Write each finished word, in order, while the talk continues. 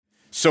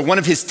So one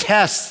of his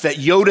tests that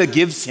Yoda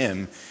gives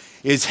him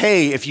is,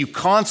 hey, if you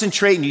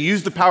concentrate and you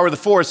use the power of the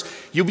Force,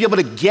 you'll be able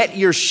to get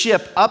your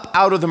ship up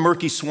out of the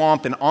murky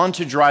swamp and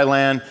onto dry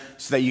land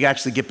so that you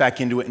actually get back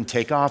into it and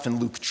take off.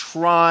 And Luke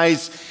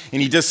tries, and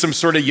he does some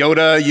sort of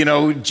Yoda,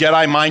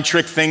 Jedi mind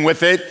trick thing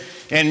with it.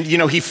 And,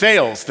 he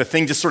fails. The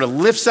thing just sort of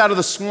lifts out of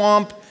the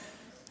swamp,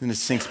 and it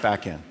sinks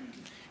back in.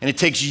 And it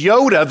takes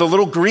Yoda, the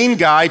little green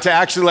guy, to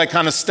actually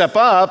kind of step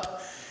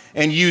up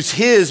and use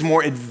his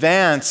more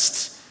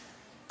advanced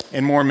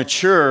and more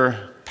mature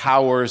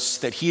powers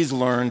that he's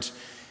learned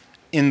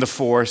in the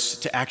Force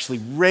to actually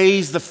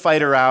raise the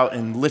fighter out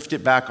and lift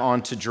it back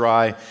onto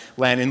dry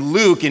land. And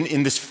Luke,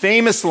 in this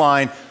famous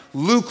line,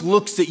 Luke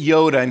looks at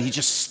Yoda and he's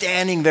just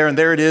standing there, and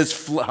there it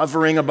is,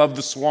 hovering above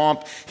the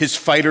swamp, his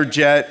fighter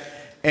jet,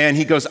 and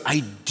he goes,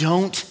 "I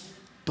don't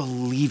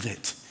believe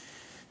it."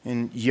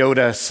 And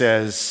Yoda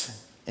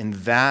says, "And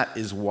that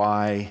is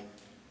why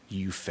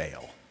you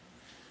fail."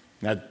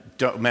 Now,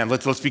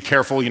 let's be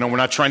careful. We're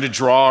not trying to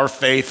draw our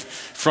faith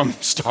from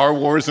Star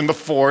Wars and the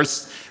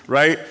Force,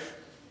 right?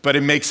 But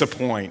it makes a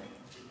point.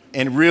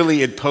 And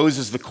really, it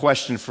poses the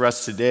question for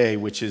us today,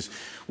 which is,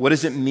 what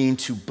does it mean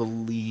to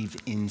believe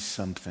in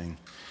something?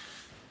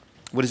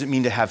 What does it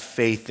mean to have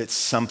faith that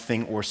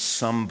something or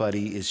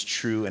somebody is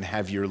true and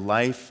have your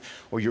life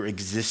or your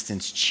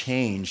existence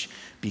change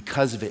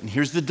because of it? And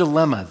here's the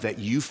dilemma that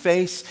you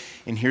face,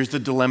 and here's the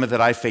dilemma that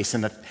I face,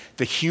 and that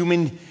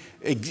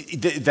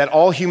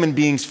all human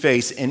beings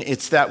face, and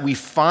it's that we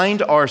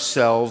find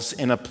ourselves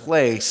in a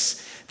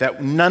place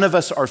that none of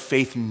us are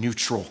faith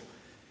neutral.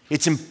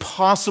 It's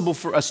impossible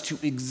for us to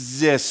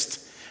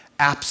exist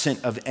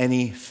absent of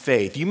any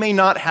faith. You may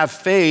not have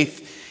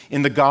faith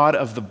in the God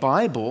of the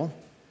Bible,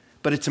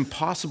 but it's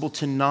impossible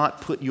to not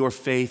put your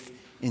faith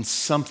in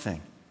something,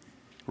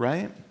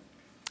 right?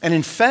 And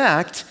in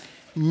fact,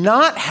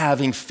 not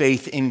having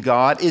faith in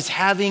God is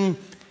having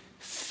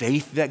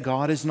faith that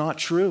God is not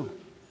true.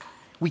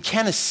 We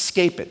can't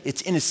escape it.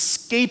 It's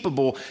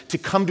inescapable to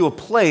come to a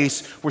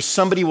place where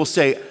somebody will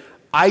say,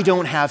 "I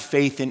don't have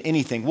faith in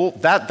anything." Well,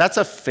 that's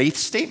a faith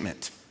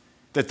statement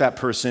that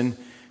person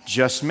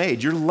just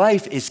made. Your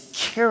life is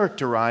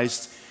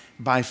characterized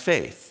by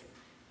faith.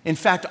 In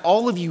fact,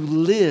 all of you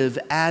live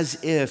as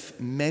if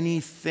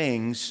many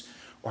things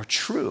are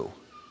true.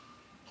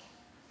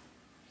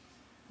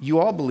 You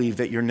all believe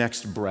that your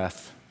next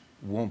breath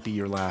won't be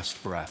your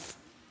last breath.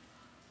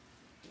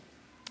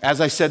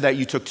 As I said that,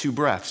 you took 2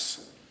 breaths.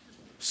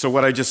 So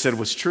what I just said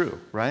was true,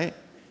 right?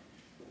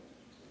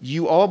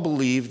 You all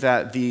believe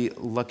that the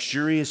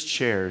luxurious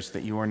chairs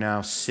that you are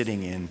now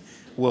sitting in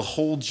will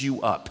hold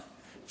you up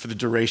for the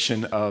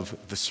duration of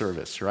the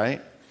service,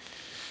 right?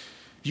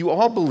 You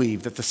all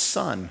believe that the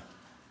sun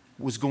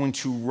was going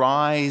to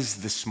rise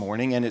this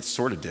morning, and it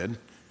sort of did,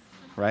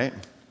 right?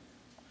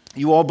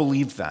 You all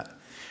believe that.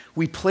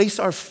 We place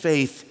our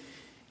faith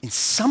in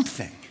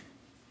something.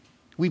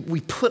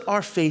 We put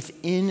our faith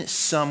in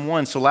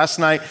someone. So last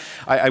night,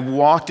 I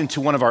walked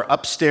into one of our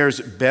upstairs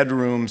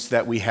bedrooms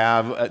that we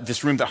have,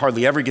 this room that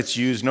hardly ever gets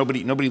used.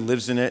 Nobody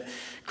lives in it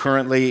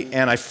currently.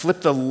 And I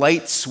flipped the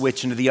light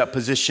switch into the up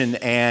position,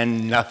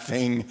 and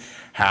nothing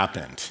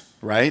happened,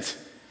 right?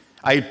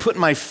 I had put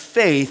my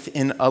faith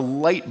in a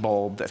light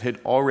bulb that had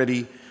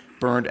already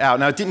burned out.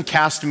 Now, it didn't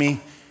cast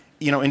me,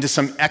 into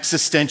some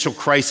existential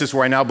crisis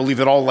where I now believe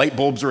that all light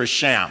bulbs are a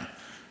sham,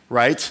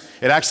 right?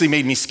 It actually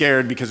made me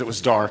scared because it was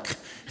dark,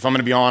 if I'm going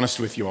to be honest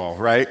with you all,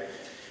 right?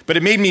 But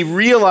it made me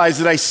realize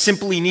that I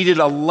simply needed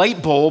a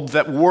light bulb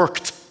that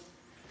worked.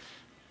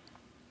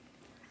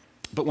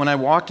 But when I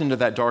walked into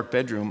that dark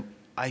bedroom,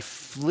 I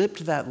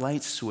flipped that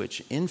light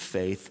switch in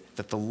faith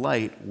that the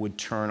light would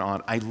turn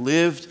on. I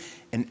lived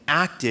and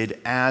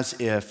acted as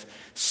if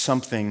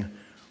something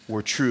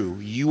were true.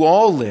 You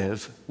all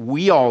live,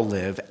 we all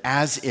live,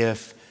 as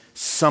if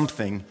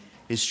something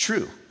is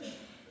true.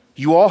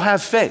 You all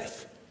have faith.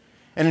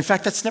 And in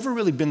fact, that's never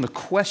really been the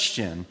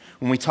question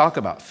when we talk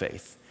about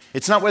faith.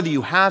 It's not whether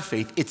you have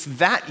faith, it's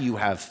that you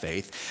have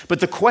faith. But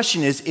the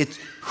question is, it's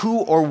who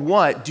or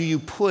what do you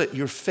put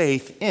your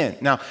faith in?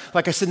 Now,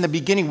 like I said in the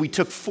beginning, we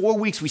took 4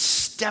 weeks, we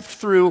stepped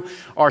through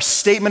our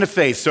statement of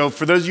faith. So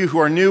for those of you who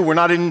are new, we're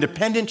not an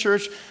independent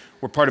church.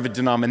 We're part of a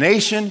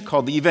denomination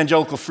called the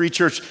Evangelical Free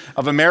Church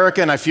of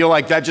America, and I feel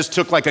like that just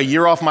took like a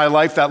year off my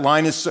life.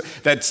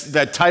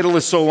 That title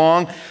is so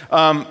long.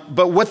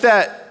 But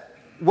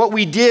what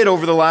we did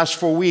over the last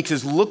 4 weeks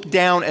is look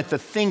down at the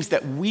things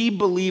that we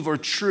believe are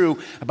true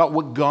about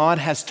what God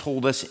has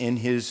told us in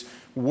His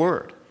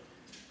Word.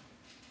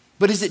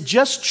 But is it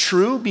just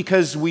true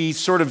because we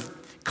sort of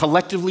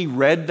collectively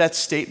read that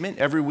statement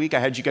every week? I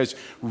had you guys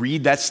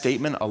read that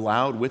statement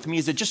aloud with me.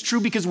 Is it just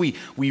true because we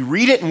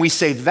read it and we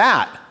say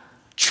that?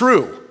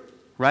 True,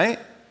 right?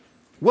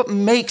 What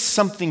makes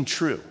something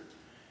true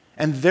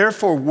and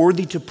therefore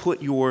worthy to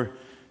put your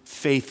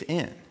faith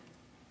in?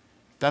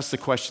 That's the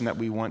question that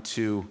we want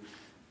to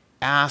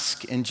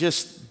ask and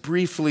just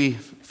briefly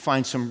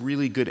find some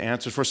really good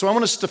answers for. So I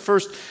want us to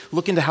first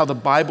look into how the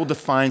Bible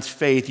defines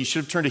faith. You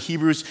should have turned to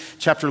Hebrews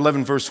chapter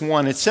 11, verse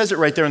 1. It says it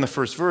right there in the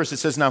first verse. It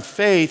says, "Now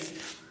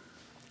faith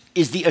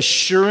is the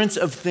assurance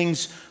of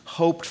things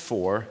hoped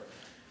for,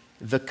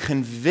 the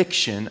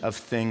conviction of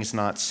things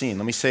not seen.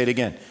 Let me say it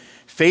again.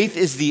 Faith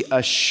is the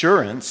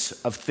assurance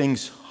of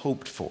things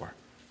hoped for,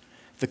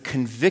 the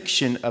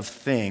conviction of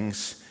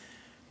things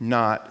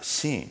not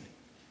seen.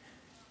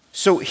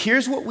 So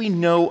here's what we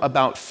know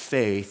about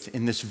faith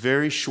in this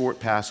very short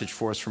passage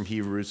for us from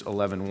Hebrews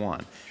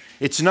 11:1.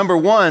 It's number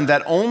one,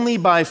 that only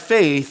by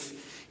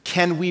faith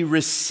can we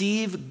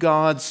receive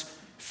God's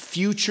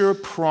future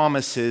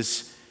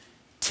promises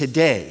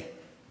today,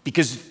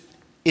 because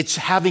it's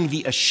having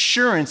the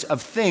assurance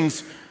of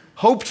things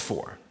hoped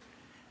for.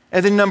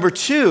 And then number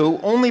two,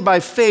 only by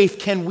faith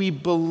can we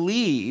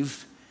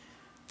believe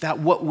that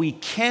what we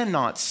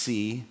cannot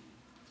see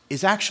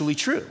is actually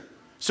true.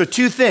 So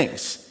two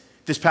things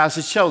this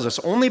passage tells us.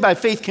 Only by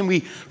faith can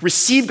we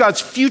receive God's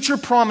future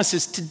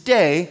promises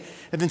today.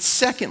 And then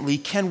secondly,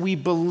 can we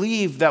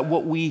believe that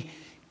what we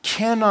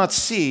cannot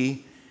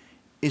see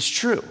is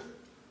true?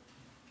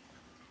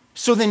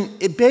 So then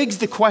it begs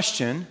the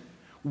question,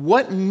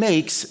 what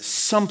makes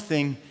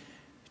something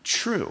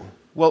true?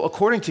 Well,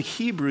 according to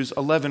Hebrews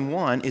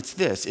 11:1, it's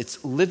this.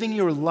 It's living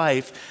your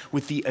life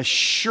with the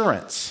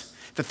assurance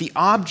that the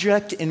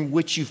object in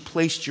which you've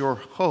placed your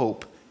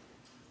hope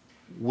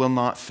will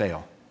not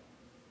fail.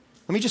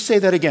 Let me just say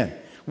that again.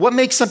 What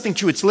makes something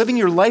true? It's living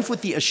your life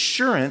with the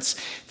assurance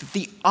that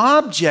the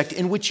object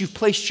in which you've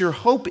placed your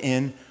hope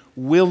in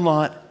will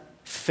not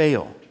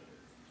fail.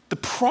 The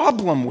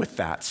problem with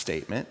that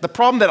statement, the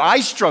problem that I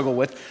struggle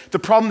with, the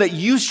problem that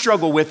you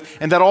struggle with,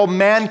 and that all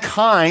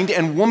mankind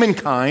and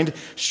womankind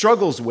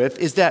struggles with,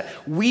 is that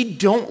we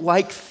don't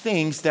like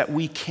things that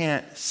we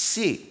can't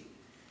see.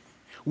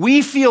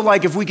 We feel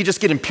like if we could just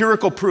get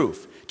empirical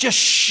proof, just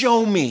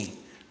show me,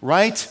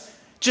 right?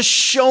 Just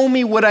show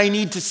me what I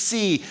need to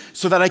see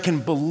so that I can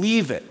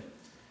believe it,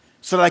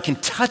 so that I can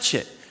touch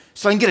it,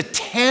 so I can get a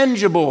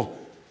tangible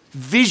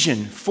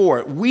vision for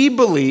it. We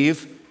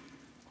believe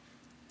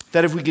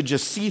that if we could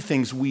just see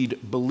things,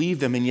 we'd believe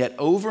them. And yet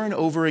over and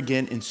over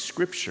again in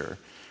Scripture,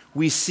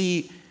 we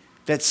see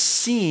that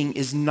seeing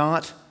is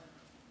not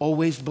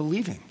always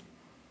believing.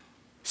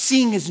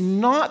 Seeing is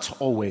not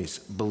always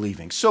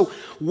believing. So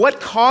what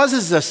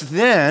causes us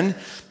then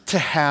to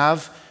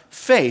have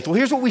faith? Well,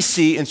 here's what we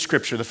see in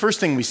Scripture. The first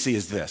thing we see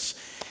is this,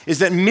 is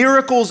that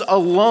miracles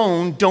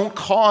alone don't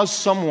cause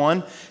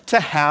someone to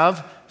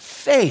have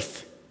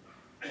faith.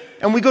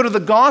 And we go to the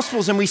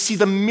Gospels and we see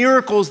the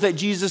miracles that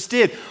Jesus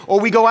did.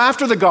 Or we go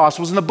after the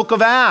Gospels in the book of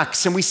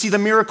Acts and we see the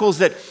miracles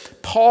that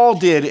Paul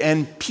did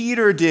and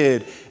Peter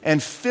did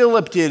and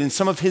Philip did and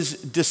some of his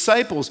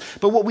disciples.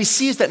 But what we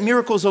see is that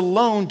miracles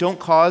alone don't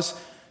cause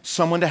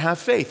someone to have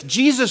faith.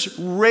 Jesus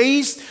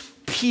raised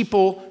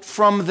people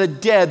from the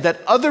dead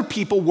that other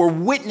people were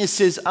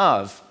witnesses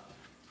of.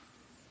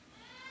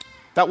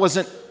 That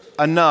wasn't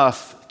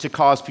enough to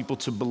cause people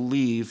to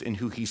believe in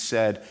who he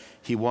said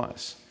he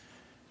was.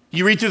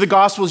 You read through the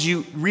Gospels,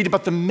 you read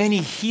about the many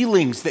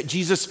healings that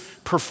Jesus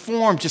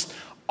performed, just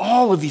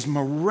all of these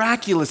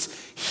miraculous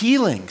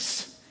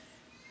healings.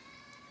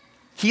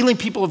 Healing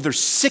people of their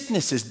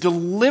sicknesses,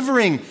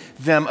 delivering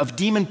them of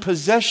demon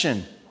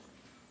possession.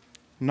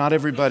 Not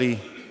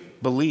everybody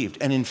believed.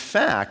 And in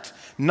fact,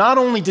 not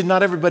only did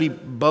not everybody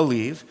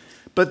believe,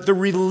 but the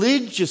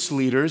religious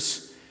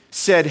leaders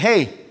said,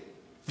 hey,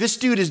 this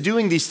dude is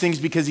doing these things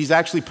because he's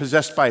actually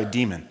possessed by a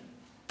demon.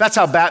 That's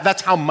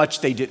how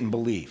much they didn't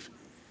believe.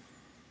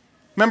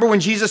 Remember when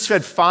Jesus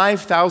fed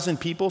 5,000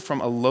 people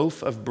from a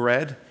loaf of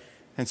bread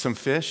and some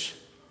fish?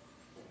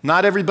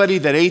 Not everybody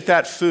that ate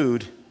that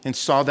food and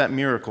saw that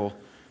miracle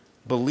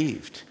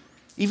believed.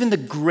 Even the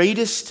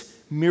greatest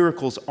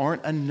miracles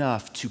aren't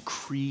enough to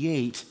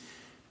create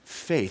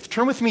faith.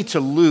 Turn with me to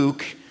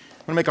Luke.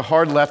 I'm going to make a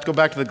hard left, go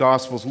back to the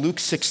Gospels. Luke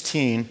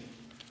 16.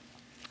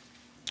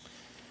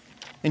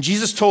 And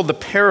Jesus told the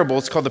parable.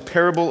 It's called the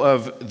parable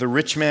of the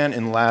rich man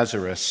and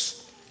Lazarus.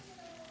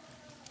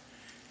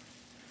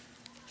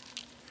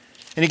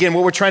 And again,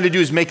 what we're trying to do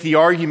is make the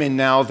argument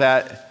now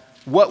that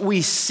what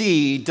we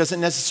see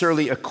doesn't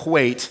necessarily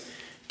equate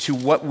to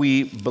what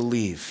we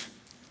believe.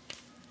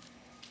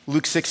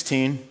 Luke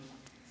 16.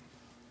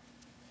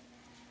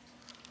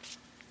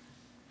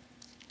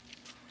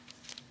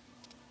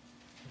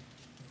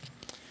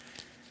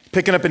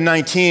 Picking up in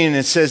 19,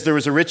 it says, there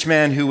was a rich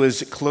man who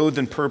was clothed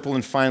in purple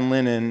and fine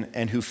linen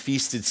and who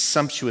feasted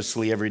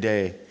sumptuously every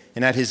day.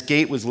 And at his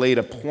gate was laid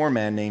a poor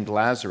man named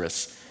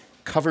Lazarus,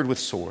 covered with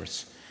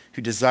sores,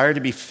 who desired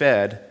to be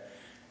fed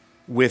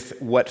with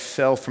what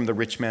fell from the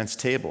rich man's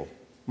table.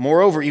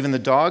 Moreover, even the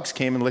dogs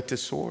came and licked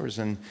his sores.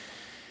 And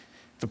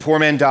the poor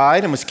man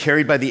died and was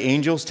carried by the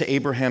angels to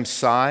Abraham's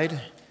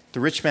side. The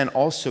rich man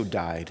also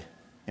died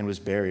and was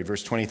buried.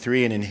 Verse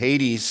 23, and in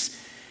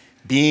Hades,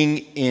 being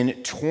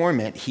in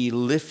torment, he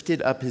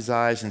lifted up his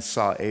eyes and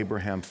saw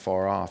Abraham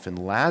far off and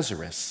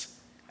Lazarus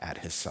at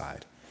his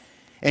side.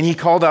 And he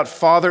called out,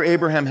 Father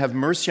Abraham, have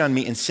mercy on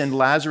me and send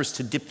Lazarus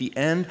to dip the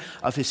end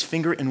of his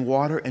finger in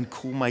water and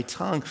cool my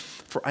tongue,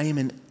 for I am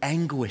in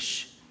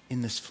anguish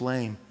in this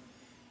flame.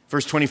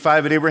 Verse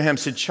 25, but Abraham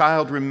said,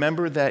 child,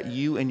 remember that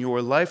you in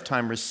your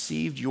lifetime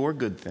received your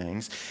good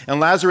things, and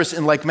Lazarus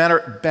in like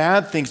manner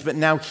bad things, but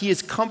now he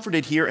is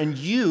comforted here, and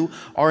you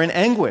are in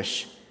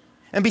anguish.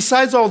 And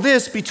besides all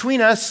this,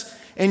 between us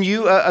and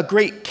you, a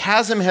great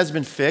chasm has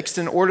been fixed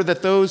in order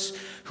that those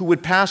who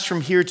would pass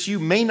from here to you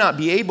may not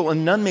be able,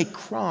 and none may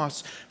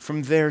cross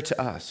from there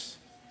to us.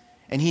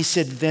 And he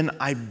said, then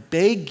I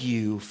beg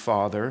you,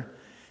 Father,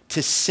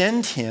 to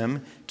send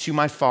him to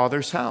my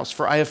father's house,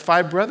 for I have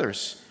 5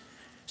 brothers,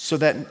 so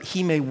that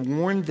he may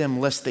warn them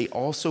lest they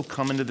also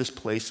come into this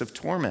place of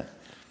torment.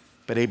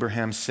 But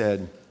Abraham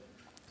said,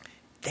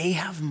 they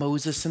have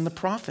Moses and the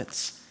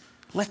prophets.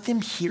 Let them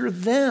hear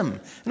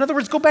them. In other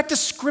words, go back to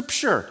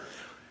Scripture.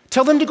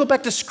 Tell them to go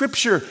back to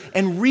Scripture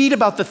and read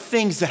about the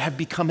things that have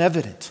become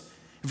evident.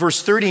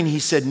 Verse 30, and he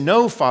said,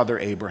 no, Father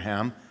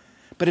Abraham,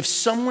 but if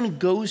someone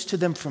goes to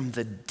them from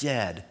the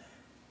dead,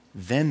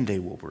 then they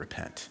will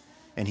repent.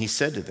 And he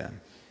said to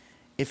them,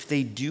 if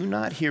they do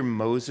not hear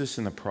Moses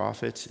and the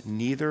prophets,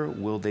 neither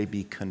will they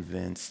be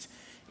convinced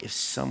if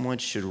someone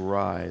should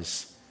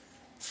rise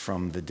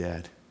from the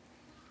dead.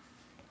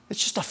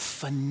 It's just a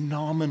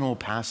phenomenal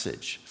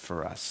passage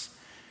for us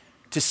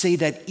to say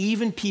that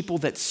even people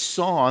that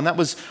saw, and that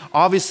was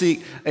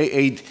obviously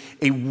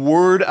a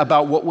word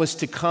about what was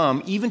to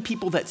come, even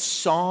people that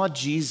saw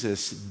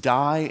Jesus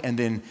die and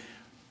then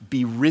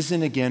be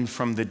risen again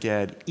from the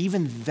dead,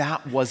 even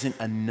that wasn't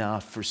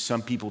enough for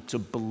some people to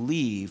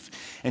believe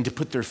and to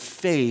put their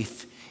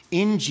faith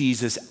in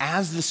Jesus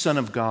as the Son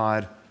of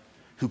God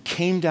who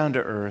came down to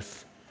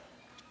earth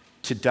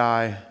to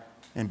die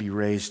and be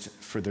raised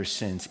for their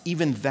sins.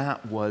 Even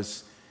that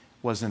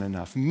wasn't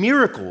enough.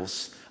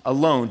 Miracles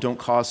alone don't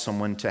cause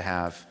someone to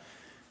have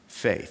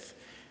faith.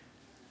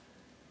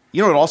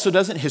 You know what also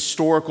doesn't?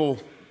 Historical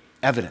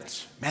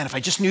evidence. Man, if I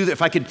just knew that,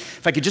 if I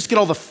could just get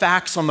all the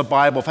facts on the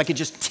Bible, if I could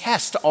just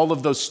test all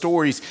of those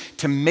stories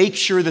to make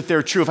sure that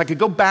they're true, if I could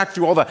go back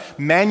through all the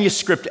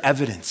manuscript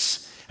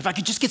evidence, if I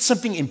could just get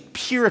something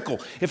empirical,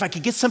 if I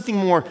could get something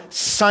more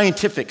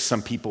scientific,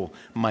 some people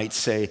might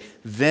say,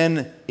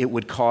 then it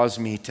would cause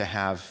me to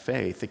have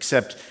faith.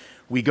 Except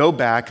we go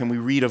back and we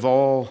read of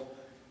all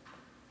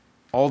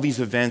these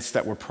events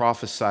that were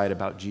prophesied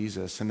about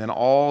Jesus, and then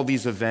all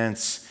these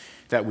events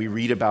that we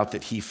read about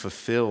that he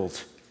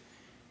fulfilled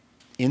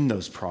in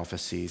those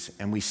prophecies,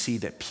 and we see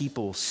that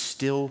people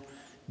still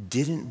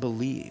didn't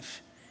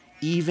believe,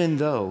 even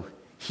though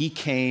he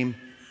came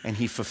and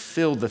he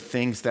fulfilled the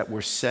things that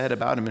were said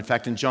about him. In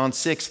fact, in John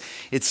 6,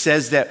 it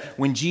says that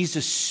when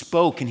Jesus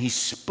spoke, and he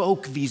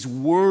spoke these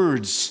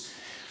words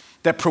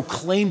that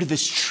proclaimed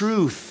this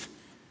truth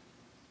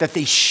that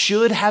they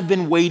should have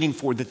been waiting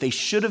for, that they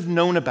should have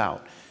known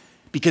about,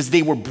 because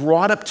they were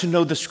brought up to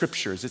know the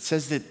Scriptures. It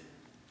says that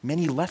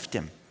many left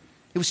him.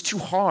 It was too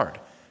hard.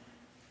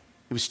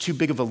 It was too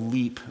big of a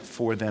leap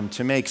for them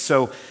to make.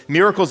 So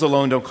miracles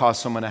alone don't cause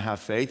someone to have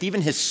faith.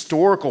 Even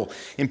historical,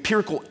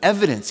 empirical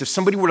evidence, if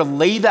somebody were to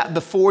lay that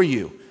before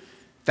you,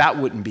 that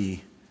wouldn't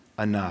be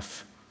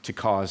enough to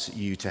cause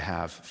you to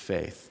have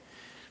faith.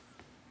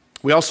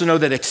 We also know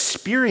that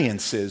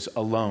experiences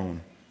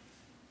alone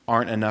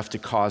aren't enough to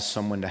cause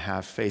someone to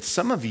have faith.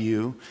 Some of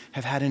you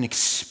have had an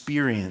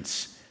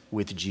experience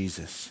with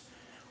Jesus,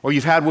 or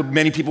you've had what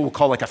many people will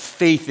call like a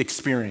faith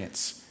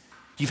experience.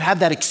 You've had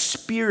that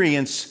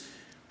experience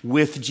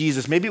with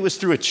Jesus. Maybe it was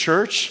through a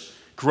church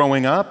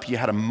growing up. You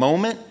had a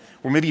moment,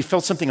 or maybe you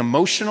felt something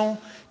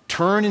emotional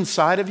turn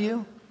inside of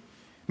you.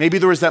 Maybe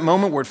there was that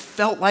moment where it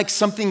felt like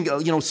something,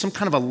 some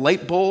kind of a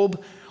light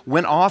bulb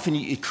went off and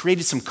it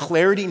created some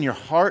clarity in your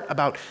heart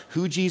about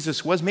who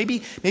Jesus was.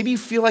 Maybe you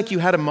feel like you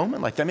had a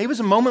moment like that. Maybe it was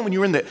a moment when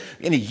you were in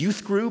a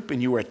youth group and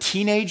you were a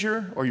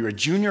teenager or you were a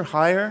junior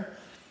higher.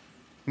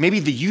 Maybe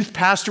the youth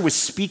pastor was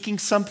speaking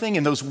something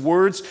and those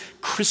words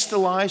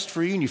crystallized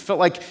for you and you felt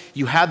like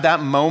you had that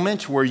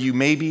moment where you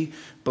maybe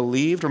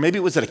believed. Or maybe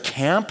it was at a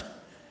camp.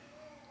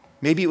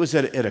 Maybe it was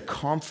at a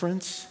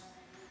conference.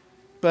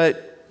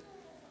 But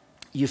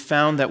you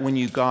found that when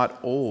you got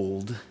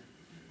older,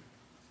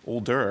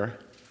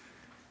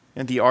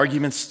 and the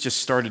arguments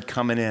just started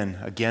coming in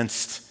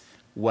against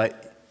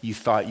what you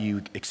thought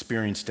you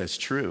experienced as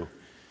true.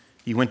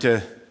 You went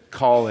to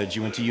college,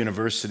 you went to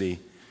university,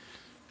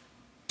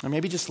 or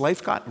maybe just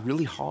life got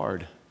really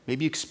hard.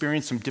 Maybe you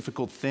experienced some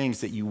difficult things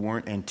that you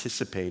weren't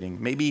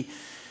anticipating. Maybe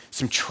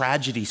some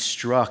tragedy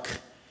struck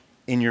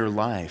in your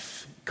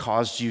life,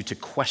 caused you to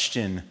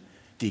question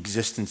the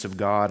existence of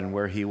God and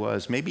where he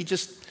was. Maybe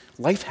just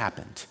life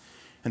happened,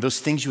 and those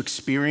things you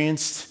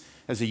experienced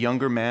as a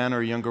younger man or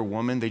a younger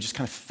woman, they just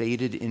kind of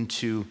faded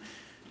into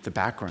the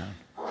background.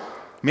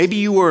 Maybe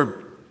you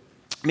were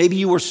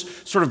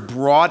sort of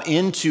brought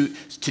into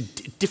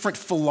different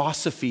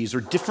philosophies or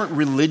different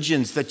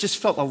religions that just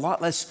felt a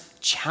lot less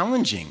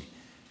challenging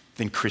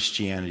than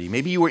Christianity.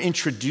 Maybe you were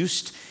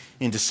introduced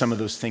into some of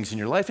those things in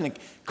your life, and it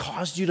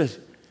caused you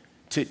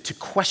to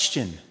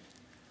question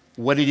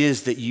what it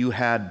is that you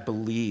had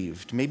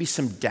believed. Maybe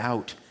some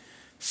doubt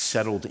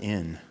settled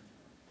in.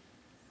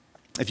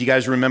 If you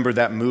guys remember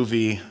that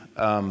movie,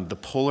 The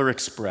Polar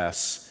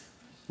Express,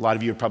 A lot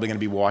of you are probably going to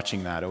be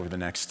watching that over the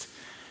next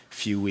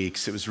few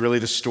weeks. It was really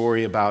the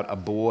story about a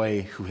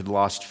boy who had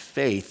lost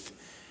faith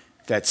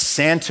that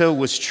Santa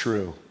was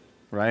true,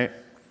 right?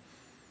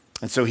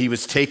 And so he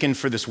was taken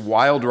for this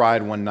wild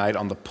ride one night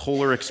on the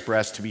Polar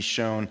Express to be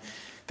shown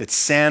that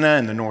Santa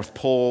and the North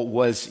Pole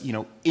was,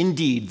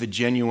 indeed the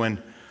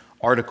genuine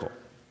article.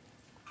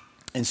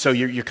 And so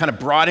you're kind of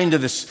brought into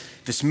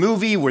this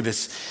movie where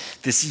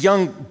this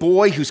young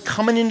boy who's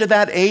coming into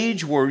that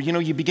age where,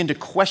 you begin to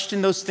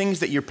question those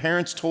things that your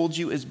parents told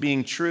you as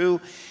being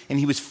true. And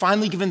he was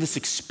finally given this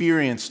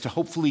experience to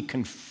hopefully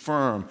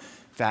confirm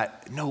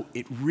that, no,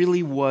 it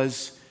really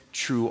was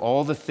true.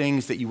 All the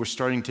things that you were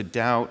starting to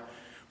doubt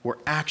were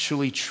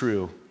actually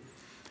true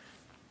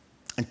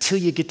until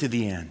you get to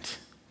the end,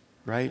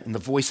 right? And the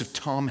voice of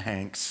Tom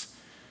Hanks,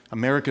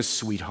 America's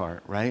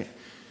sweetheart, right?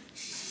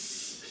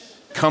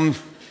 Comes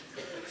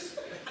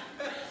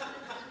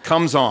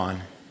on,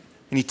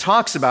 and he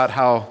talks about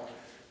how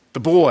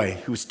the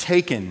boy who was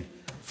taken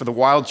for the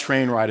wild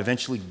train ride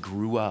eventually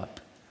grew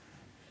up,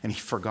 and he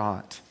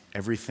forgot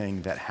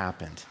everything that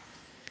happened.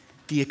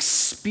 The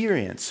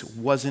experience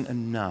wasn't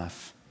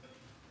enough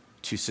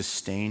to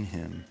sustain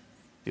him.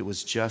 It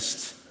was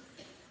just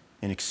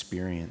an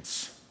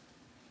experience.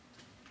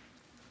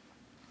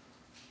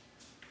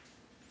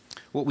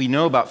 What we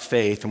know about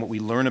faith and what we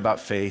learn about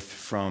faith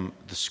from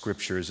the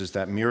scriptures is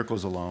that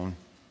miracles alone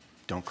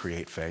don't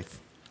create faith,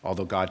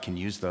 although God can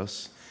use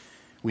those.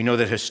 We know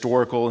that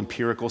historical,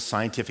 empirical,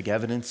 scientific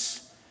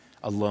evidence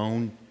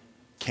alone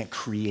can't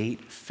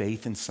create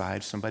faith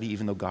inside somebody,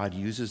 even though God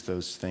uses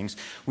those things.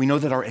 We know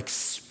that our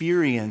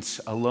experience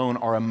alone,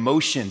 our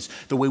emotions,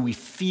 the way we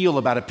feel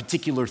about a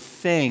particular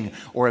thing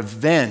or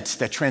event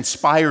that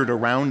transpired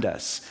around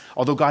us,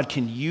 although God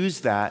can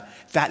use that,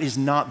 that is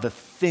not the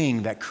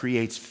thing that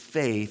creates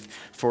faith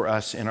for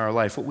us in our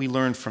life. What we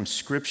learn from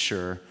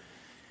Scripture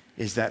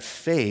is that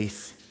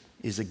faith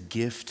is a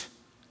gift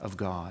of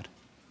God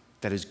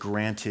that is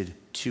granted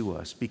to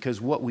us,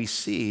 because what we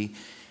see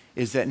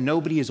is that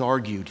nobody is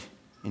argued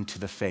into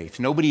the faith.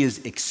 Nobody is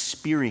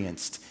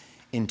experienced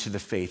into the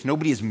faith.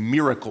 Nobody is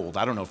miracled,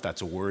 I don't know if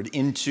that's a word,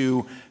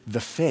 into the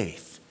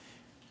faith.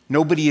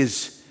 Nobody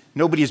is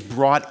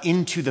brought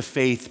into the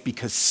faith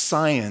because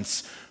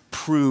science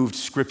proved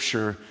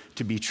Scripture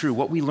to be true.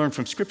 What we learn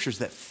from Scripture is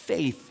that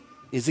faith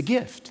is a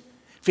gift.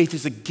 Faith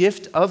is a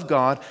gift of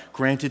God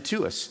granted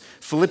to us.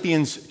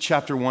 Philippians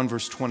chapter 1,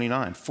 verse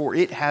 29. For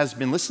it has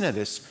been, listen to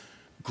this,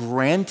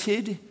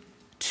 granted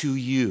to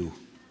you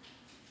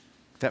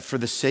that for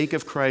the sake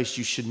of Christ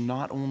you should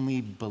not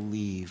only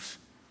believe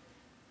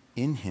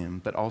in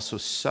him, but also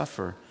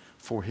suffer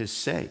for his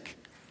sake.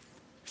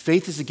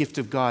 Faith is a gift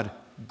of God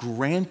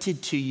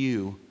granted to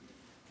you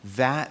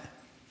that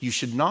you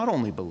should not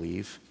only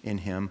believe in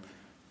him,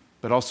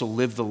 but also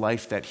live the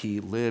life that he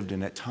lived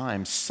and at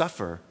times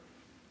suffer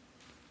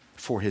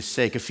for his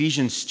sake.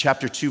 Ephesians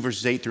chapter 2,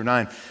 verses 8 through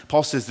 9,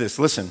 Paul says this,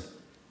 listen,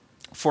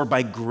 for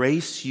by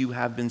grace you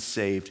have been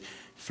saved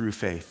through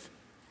faith.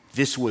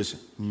 This was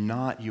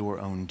not your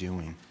own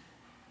doing,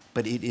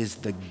 but it is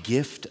the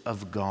gift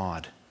of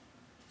God,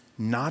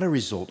 not a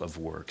result of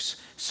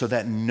works, so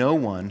that no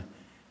one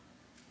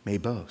may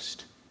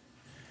boast.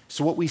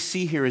 So what we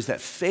see here is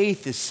that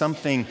faith is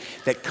something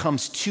that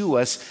comes to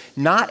us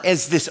not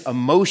as this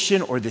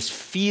emotion or this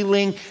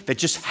feeling that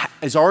just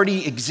is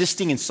already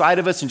existing inside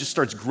of us and just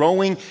starts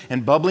growing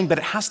and bubbling, but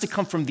it has to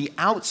come from the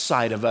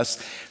outside of us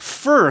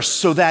first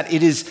so that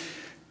it is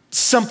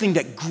something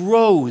that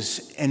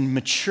grows and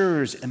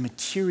matures and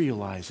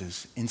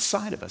materializes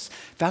inside of us.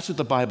 That's what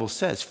the Bible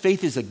says.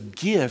 Faith is a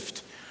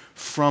gift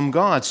from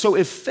God. So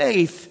if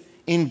faith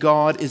in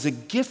God is a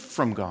gift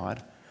from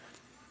God,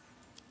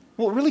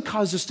 well, it really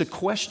causes us to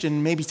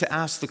question, maybe to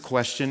ask the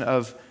question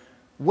of,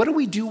 what do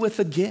we do with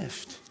a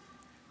gift?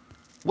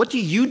 What do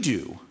you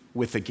do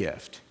with a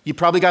gift? You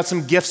probably got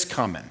some gifts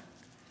coming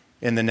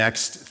in the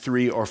next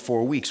 3 or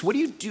 4 weeks. What do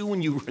you do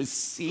when you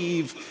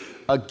receive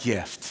a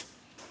gift?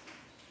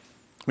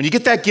 When you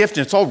get that gift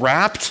and it's all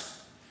wrapped,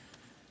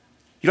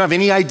 you don't have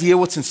any idea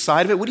what's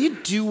inside of it, what do you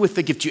do with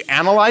the gift? Do you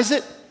analyze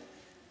it? Do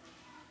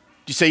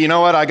you say, you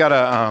know what, I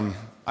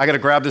gotta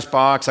grab this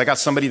box, I got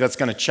somebody that's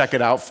gonna check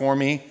it out for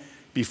me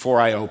before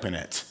I open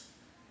it?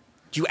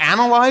 Do you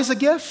analyze a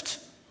gift?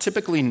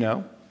 Typically,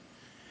 no.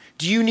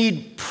 Do you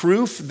need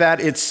proof that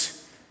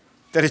it's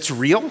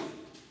real?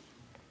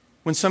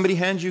 When somebody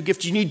hands you a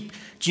gift, do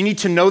you need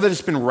to know that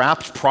it's been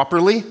wrapped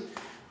properly?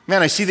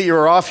 Man, I see that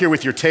you're off here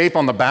with your tape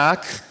on the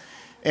back.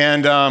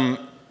 And,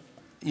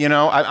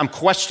 I'm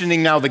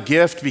questioning now the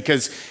gift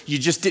because you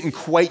just didn't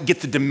quite get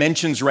the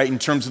dimensions right in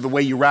terms of the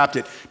way you wrapped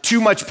it. Too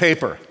much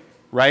paper,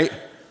 right?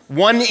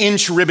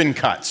 1-inch ribbon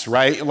cuts,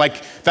 right?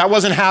 Like that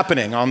wasn't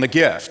happening on the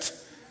gift.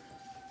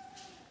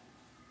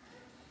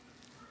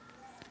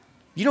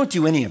 You don't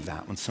do any of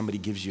that when somebody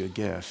gives you a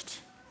gift.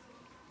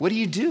 What do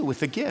you do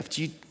with a gift?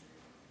 You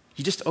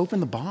just open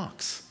the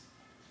box.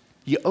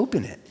 You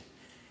open it.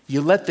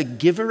 You let the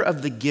giver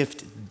of the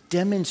gift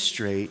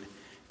demonstrate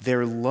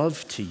their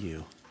love to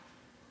you.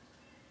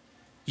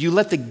 You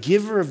let the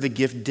giver of the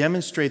gift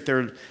demonstrate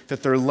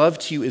that their love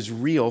to you is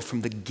real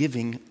from the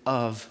giving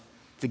of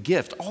the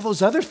gift. All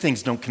those other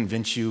things don't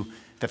convince you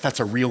that that's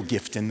a real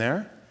gift in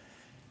there.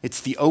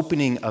 It's the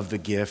opening of the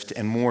gift,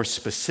 and more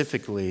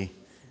specifically,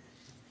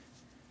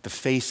 the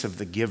face of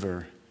the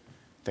giver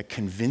that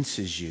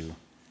convinces you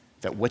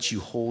that what you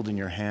hold in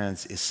your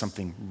hands is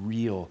something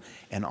real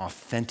and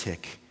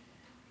authentic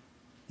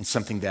and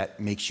something that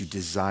makes you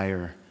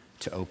desire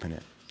to open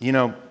it. You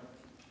know,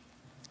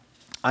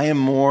 I am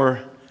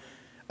more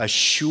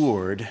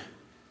assured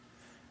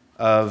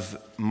of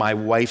my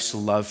wife's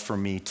love for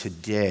me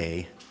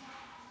today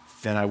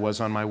than I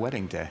was on my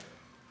wedding day.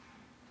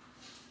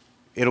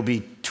 It'll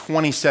be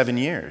 27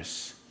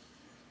 years.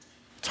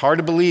 It's hard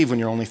to believe when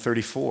you're only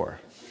 34.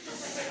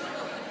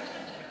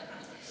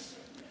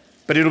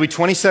 But it'll be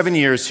 27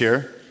 years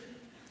here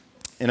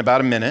in about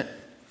a minute.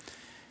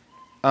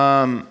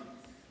 But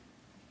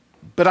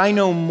I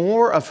know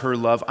more of her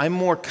love. I'm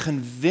more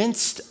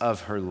convinced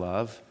of her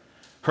love.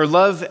 Her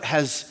love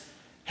has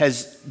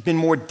been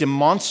more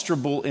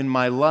demonstrable in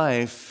my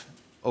life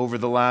over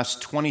the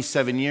last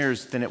 27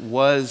 years than it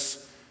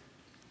was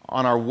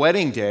on our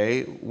wedding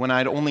day when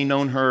I'd only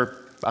known her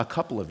a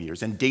couple of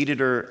years and dated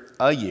her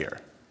a year,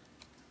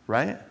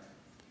 right?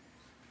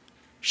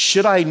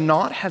 Should I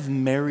not have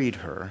married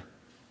her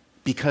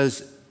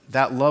because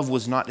that love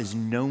was not as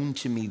known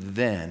to me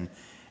then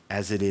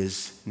as it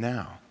is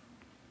now?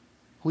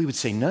 We would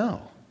say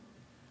no.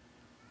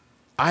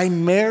 I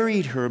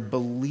married her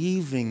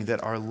believing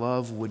that our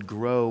love would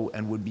grow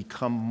and would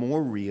become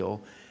more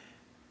real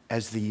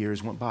as the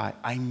years went by.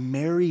 I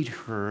married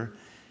her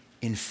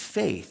in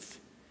faith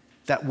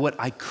that what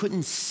I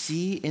couldn't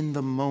see in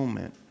the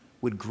moment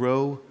would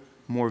grow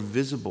more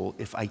visible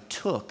if I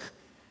took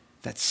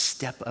that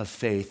step of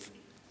faith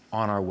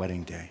on our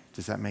wedding day.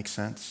 Does that make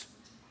sense?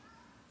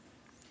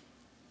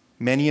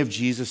 Many of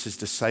Jesus'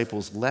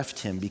 disciples left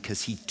him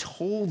because he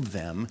told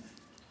them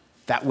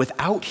that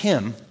without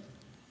him,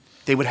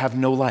 they would have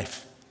no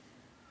life.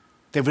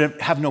 They would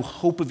have no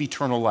hope of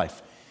eternal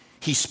life.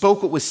 He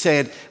spoke what was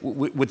said,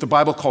 what the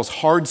Bible calls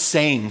hard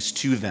sayings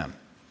to them.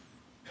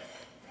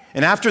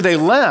 And after they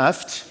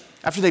left,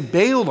 after they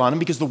bailed on him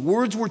because the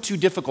words were too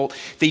difficult,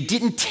 they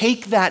didn't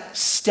take that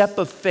step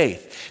of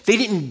faith. They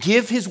didn't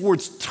give his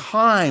words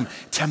time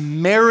to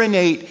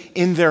marinate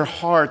in their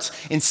hearts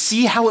and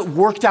see how it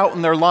worked out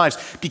in their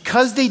lives.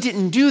 Because they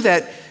didn't do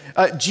that,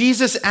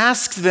 Jesus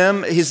asked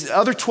them, his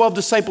other 12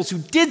 disciples who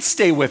did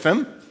stay with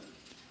him,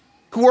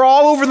 who were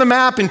all over the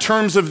map in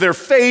terms of their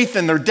faith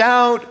and their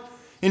doubt.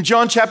 In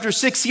John chapter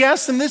 6, he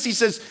asked them this. He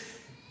says,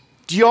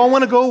 do you all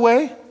want to go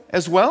away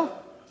as well?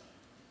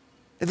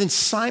 And then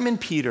Simon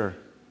Peter,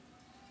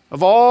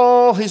 of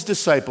all his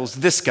disciples,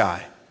 this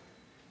guy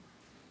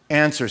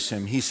answers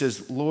him. He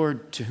says,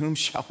 Lord, to whom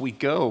shall we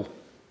go?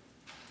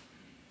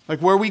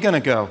 Like, where are we going to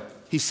go?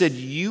 He said,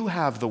 you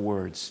have the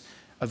words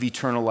of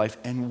eternal life,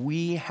 and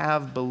we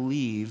have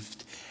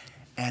believed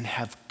and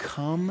have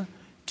come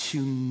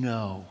to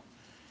know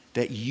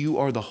that you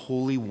are the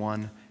Holy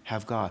One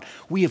of God.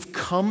 We have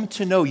come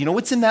to know. You know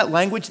what's in that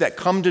language, that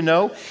come to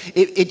know?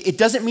 It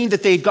doesn't mean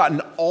that they'd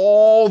gotten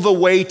all the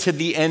way to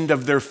the end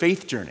of their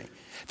faith journey.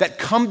 That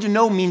come to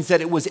know means that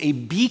it was a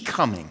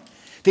becoming.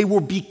 They were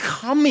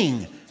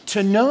becoming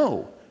to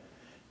know.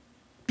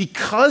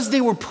 Because they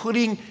were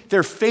putting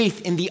their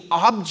faith in the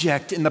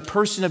object, in the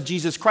person of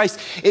Jesus Christ,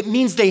 it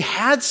means they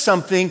had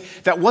something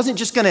that wasn't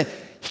just going to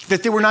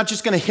that they were not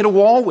just going to hit a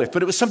wall with,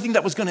 but it was something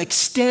that was going to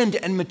extend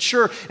and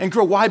mature and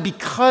grow. Why?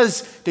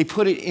 Because they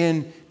put it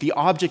in the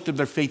object of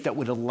their faith that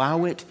would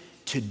allow it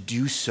to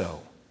do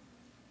so.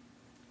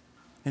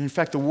 And in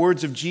fact, the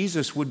words of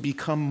Jesus would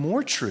become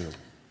more true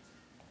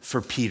for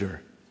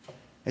Peter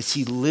as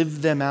he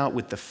lived them out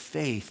with the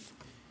faith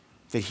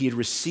that he had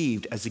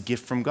received as a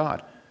gift from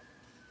God.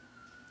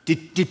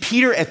 Did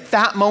Peter at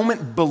that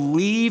moment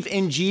believe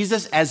in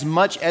Jesus as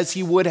much as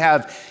he would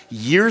have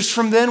years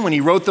from then when he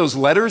wrote those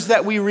letters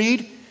that we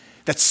read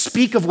that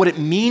speak of what it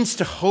means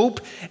to hope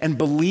and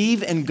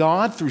believe in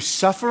God through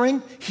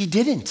suffering? He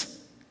didn't.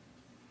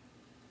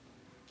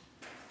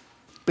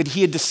 But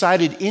he had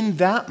decided in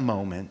that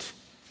moment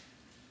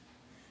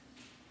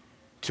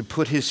to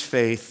put his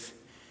faith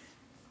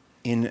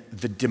in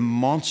the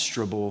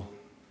demonstrable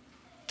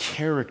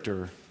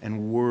character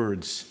and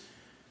words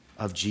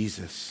of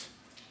Jesus.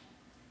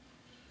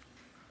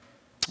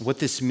 What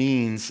this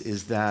means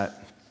is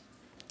that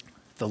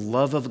the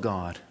love of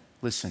God,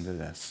 listen to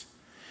this,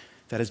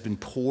 that has been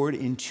poured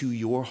into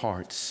your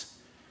hearts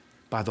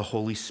by the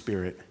Holy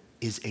Spirit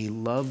is a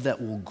love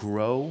that will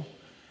grow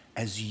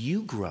as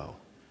you grow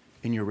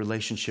in your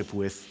relationship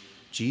with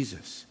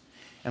Jesus.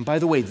 And by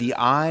the way, the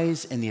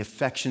eyes and the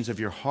affections of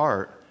your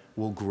heart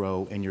will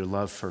grow in your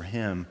love for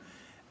him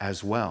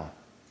as well.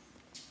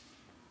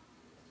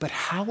 But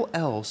how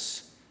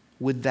else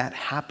would that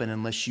happen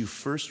unless you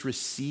first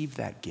receive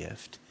that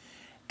gift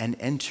and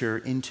enter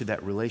into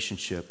that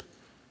relationship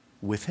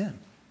with him?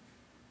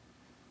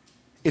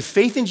 If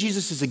faith in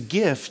Jesus is a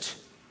gift,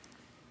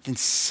 then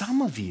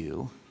some of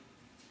you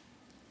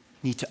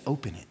need to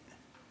open it.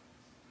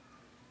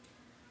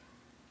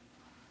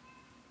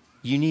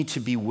 You need to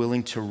be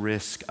willing to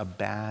risk a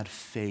bad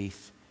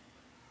faith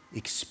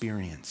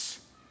experience.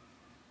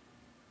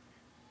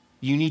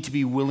 You need to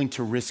be willing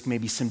to risk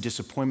maybe some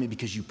disappointment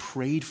because you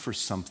prayed for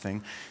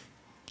something.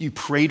 You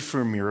prayed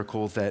for a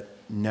miracle that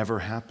never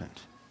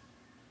happened.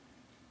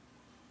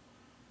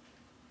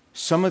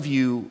 Some of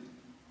you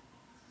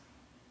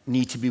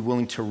need to be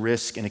willing to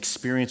risk an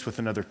experience with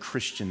another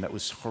Christian that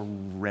was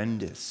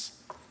horrendous.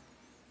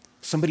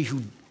 Somebody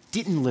who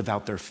didn't live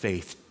out their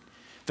faith,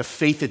 the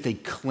faith that they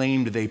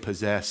claimed they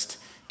possessed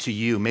to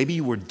you. Maybe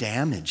you were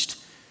damaged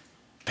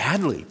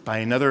badly by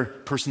another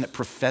person that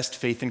professed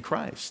faith in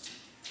Christ.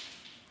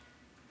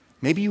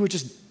 Maybe you were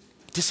just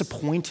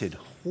disappointed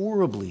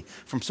horribly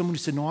from someone who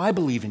said, no, I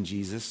believe in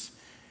Jesus.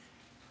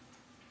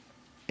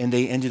 And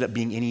they ended up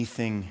being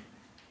anything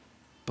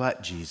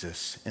but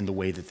Jesus in the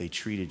way that they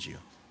treated you.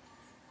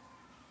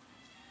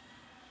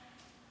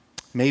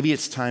 Maybe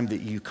it's time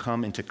that you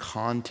come into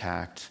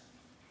contact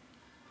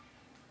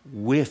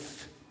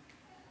with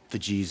the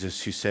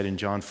Jesus who said in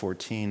John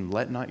 14,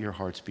 let not your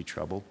hearts be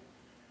troubled.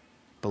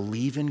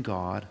 Believe in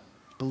God.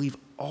 Believe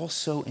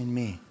also in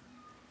me.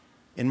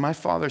 In my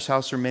Father's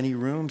house are many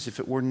rooms. If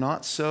it were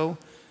not so,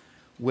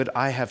 would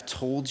I have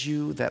told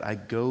you that I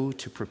go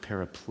to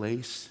prepare a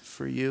place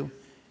for you?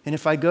 And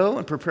if I go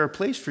and prepare a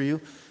place for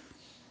you,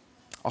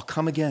 I'll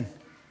come again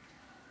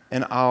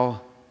and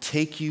I'll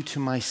take you to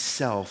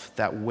myself,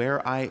 that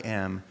where I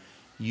am,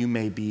 you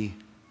may be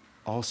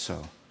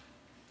also.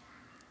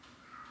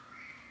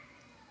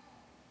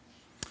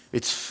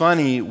 It's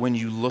funny when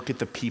you look at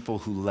the people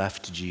who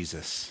left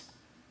Jesus,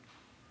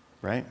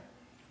 right?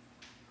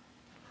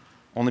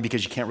 Only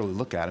because you can't really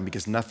look at them,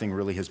 because nothing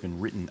really has been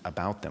written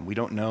about them. We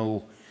don't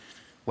know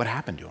what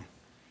happened to them.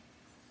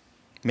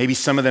 Maybe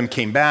some of them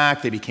came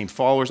back, they became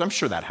followers. I'm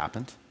sure that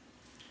happened.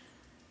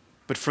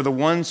 But for the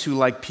ones who,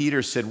 like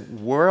Peter,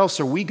 said, where else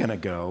are we going to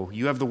go?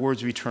 You have the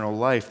words of eternal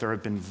life. There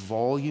have been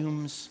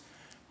volumes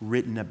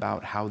written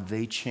about how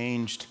they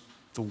changed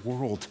the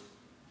world.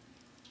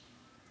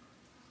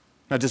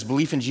 Now, does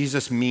belief in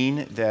Jesus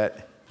mean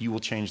that you will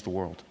change the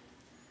world?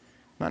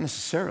 Not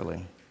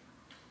necessarily.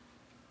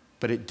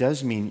 But it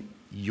does mean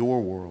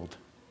your world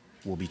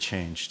will be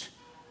changed.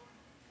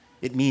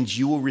 It means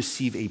you will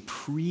receive a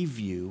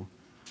preview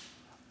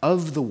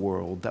of the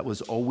world that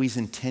was always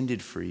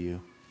intended for you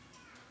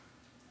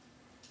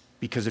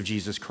because of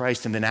Jesus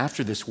Christ. And then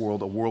after this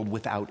world, a world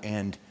without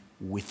end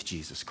with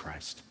Jesus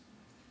Christ.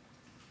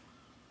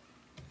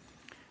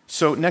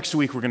 So next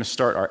week, we're going to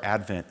start our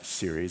Advent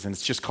series, and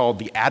it's just called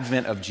The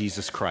Advent of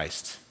Jesus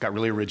Christ. Got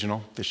really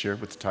original this year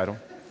with the title.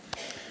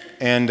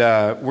 And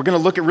we're going to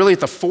look at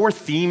the four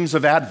themes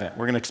of Advent.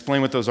 We're going to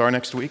explain what those are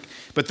next week.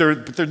 But they're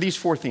these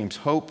four themes: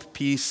 hope,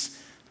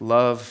 peace,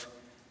 love,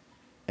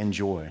 and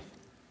joy.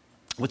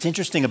 What's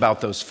interesting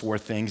about those four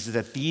things is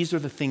that these are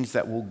the things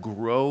that will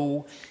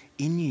grow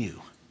in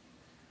you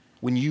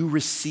when you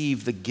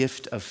receive the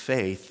gift of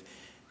faith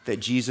that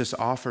Jesus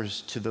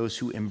offers to those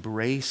who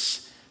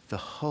embrace the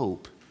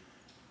hope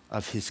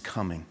of his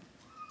coming.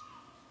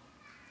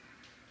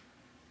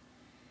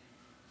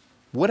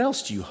 What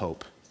else do you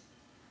hope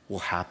will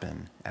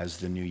happen as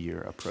the new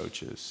year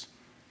approaches?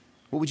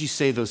 What would you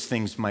say those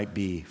things might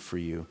be for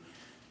you?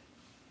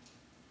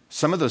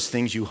 Some of those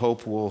things you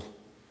hope will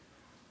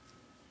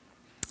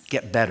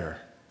get better,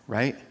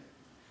 right?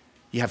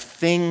 You have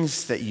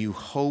things that you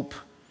hope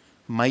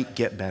might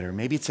get better.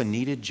 Maybe it's a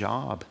needed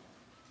job,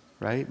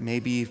 right?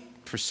 Maybe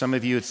for some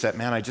of you it's that,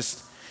 man, I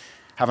just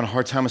having a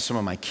hard time with some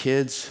of my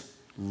kids.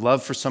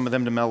 Love for some of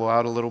them to mellow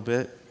out a little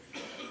bit.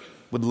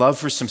 Would love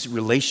for some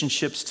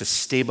relationships to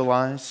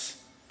stabilize.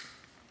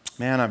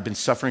 Man, I've been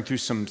suffering through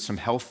some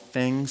health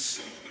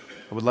things.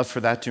 I would love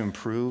for that to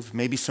improve.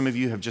 Maybe some of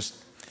you have just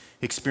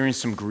experienced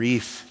some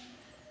grief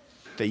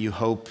that you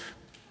hope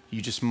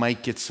you just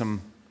might get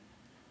some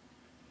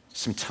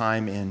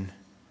time in,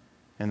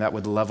 and that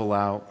would level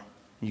out.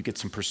 You get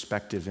some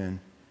perspective in.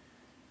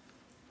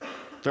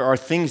 There are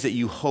things that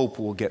you hope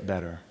will get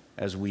better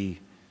as we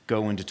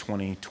go into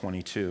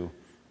 2022.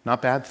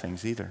 Not bad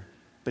things either.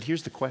 But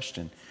here's the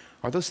question.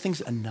 Are those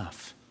things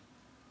enough?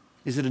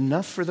 Is it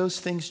enough for those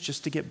things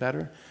just to get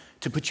better?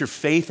 To put your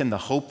faith in the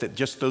hope that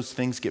just those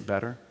things get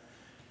better?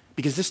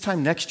 Because this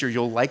time next year,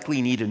 you'll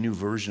likely need a new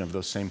version of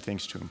those same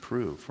things to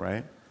improve,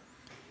 right?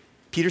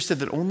 Peter said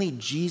that only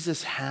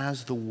Jesus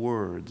has the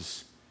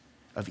words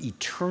of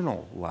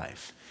eternal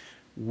life.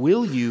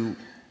 Will you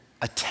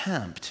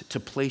attempt to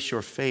place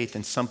your faith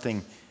in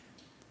something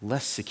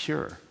less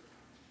secure?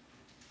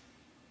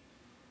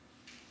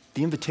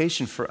 The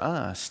invitation for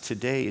us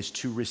today is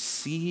to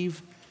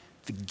receive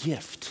the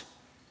gift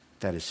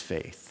that is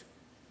faith.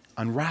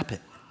 Unwrap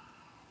it,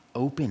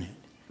 open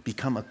it,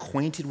 become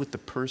acquainted with the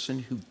person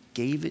who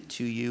gave it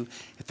to you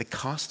at the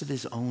cost of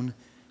his own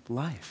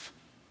life.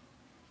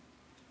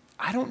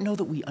 I don't know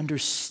that we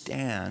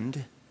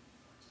understand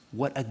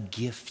what a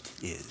gift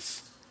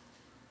is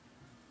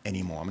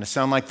anymore. I'm going to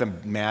sound like the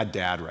mad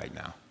dad right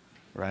now,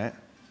 right?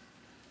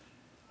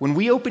 When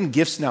we open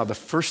gifts now, the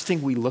first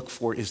thing we look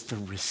for is the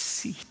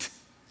receipt.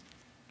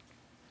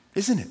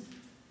 Isn't it?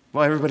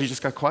 Well, everybody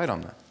just got quiet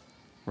on that.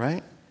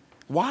 right?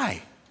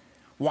 Why?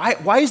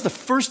 Why is the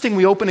first thing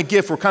we open a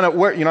gift, we're kind of,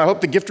 I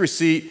hope the gift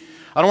receipt,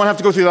 I don't want to have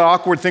to go through that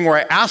awkward thing where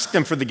I ask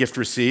them for the gift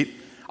receipt.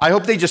 I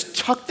hope they just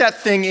tuck that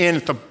thing in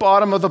at the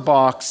bottom of the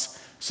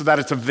box so that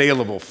it's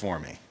available for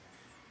me.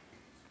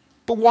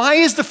 But why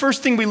is the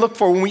first thing we look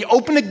for when we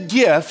open a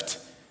gift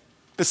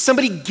that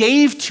somebody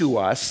gave to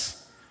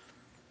us,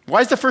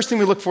 why is the first thing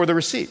we look for the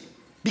receipt?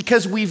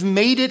 Because we've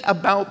made it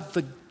about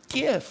the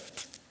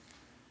gift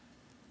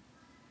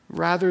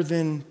rather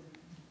than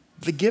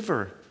the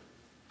giver,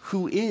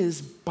 who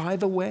is, by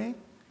the way,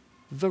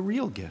 the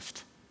real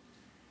gift.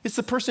 It's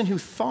the person who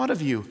thought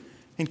of you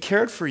and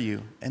cared for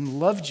you and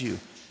loved you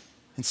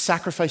and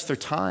sacrificed their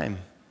time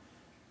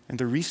and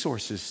their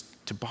resources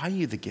to buy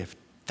you the gift.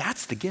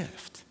 That's the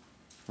gift,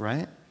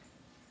 right?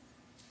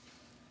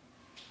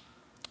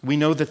 We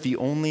know that the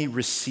only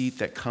receipt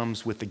that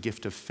comes with the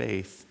gift of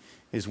faith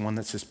is one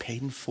that says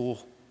paid in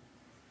full.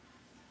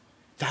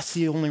 That's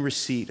the only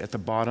receipt at the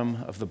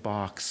bottom of the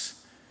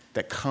box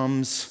that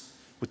comes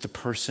with the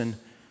person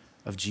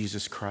of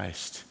Jesus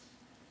Christ.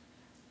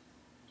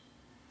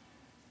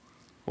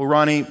 Well,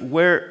 Ronnie,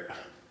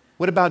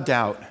 what about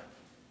doubt?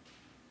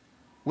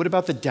 What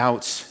about the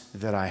doubts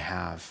that I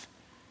have?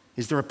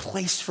 Is there a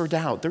place for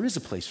doubt? There is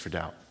a place for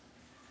doubt.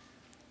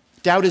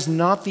 Doubt is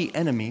not the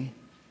enemy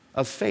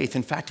of faith.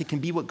 In fact, it can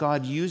be what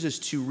God uses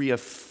to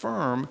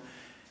reaffirm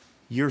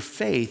your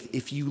faith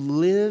if you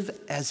live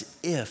as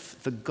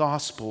if the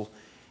gospel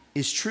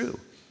is true.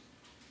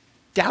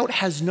 Doubt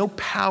has no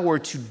power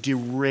to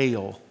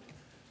derail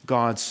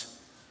God's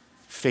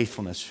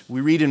faithfulness.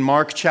 We read in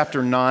Mark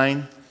chapter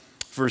 9,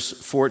 verse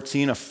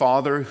 14, a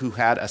father who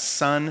had a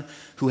son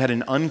who had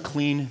an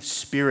unclean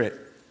spirit.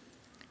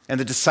 And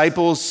the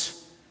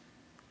disciples,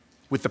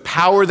 with the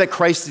power that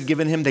Christ had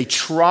given him, they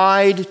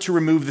tried to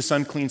remove this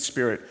unclean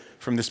spirit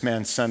from this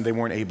man's son. They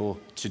weren't able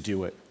to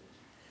do it.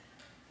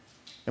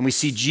 And we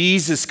see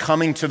Jesus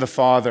coming to the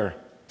Father.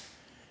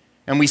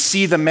 And we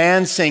see the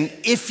man saying,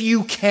 if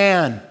you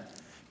can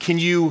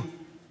you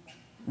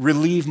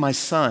relieve my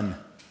son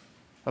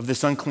of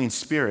this unclean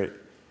spirit?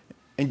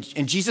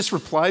 And Jesus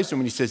replies to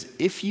him and he says,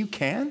 if you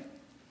can?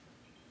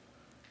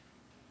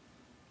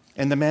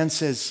 And the man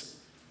says,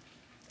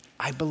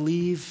 I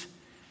believe,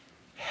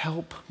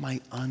 help my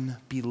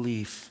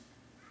unbelief.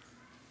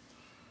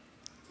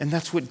 And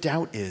that's what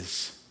doubt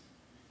is.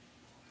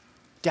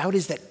 Doubt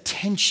is that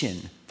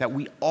tension that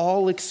we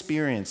all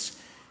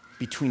experience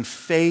between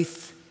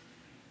faith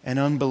and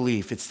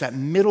unbelief. It's that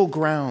middle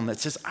ground that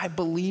says, I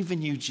believe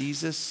in you,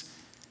 Jesus,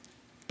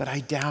 but I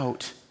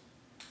doubt.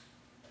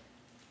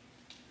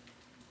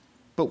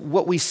 But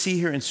what we see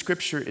here in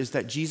Scripture is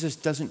that Jesus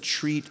doesn't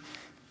treat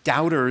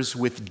doubters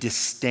with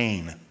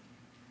disdain.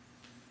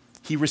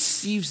 He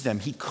receives them.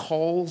 He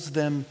calls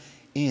them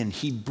in.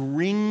 He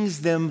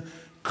brings them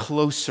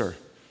closer.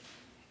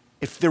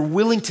 If they're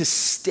willing to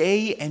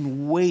stay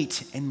and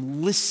wait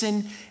and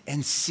listen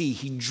and see,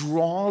 he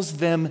draws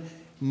them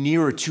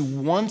nearer to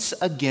once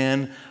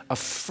again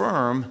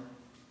affirm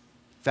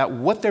that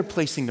what they're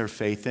placing their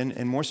faith in,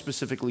 and more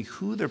specifically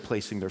who they're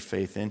placing their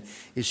faith in,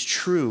 is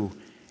true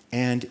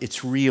and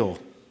it's real.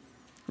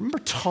 Remember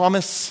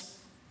Thomas?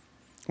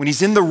 When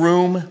he's in the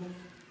room,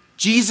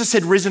 Jesus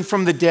had risen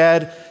from the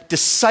dead.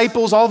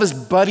 Disciples, all of his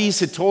buddies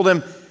had told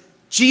him,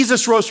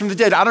 Jesus rose from the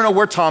dead. I don't know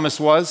where Thomas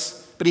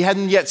was, but he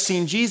hadn't yet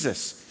seen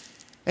Jesus.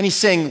 And he's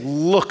saying,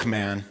 look,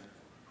 man,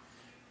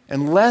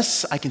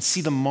 unless I can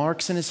see the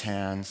marks in his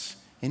hands,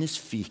 in his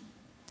feet,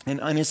 and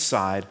on his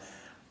side,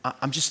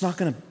 I'm not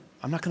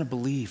gonna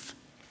believe.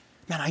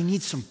 Man, I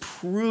need some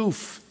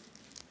proof.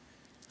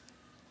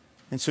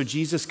 And so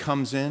Jesus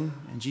comes in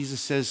and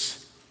Jesus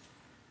says,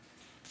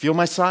 feel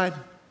my side,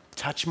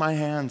 touch my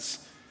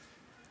hands.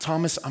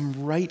 Thomas,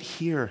 I'm right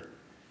here.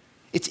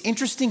 It's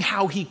interesting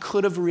how he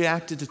could have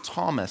reacted to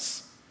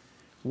Thomas.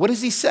 What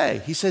does he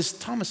say? He says,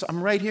 Thomas,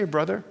 I'm right here,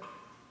 brother.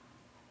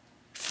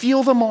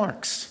 Feel the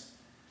marks.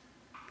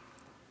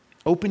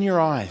 Open your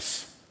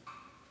eyes.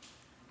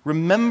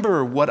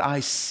 Remember what I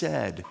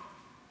said.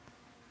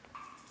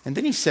 And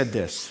then he said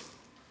this.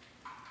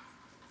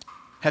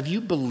 Have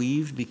you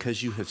believed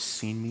because you have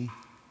seen me,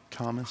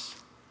 Thomas?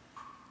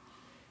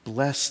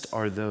 Blessed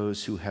are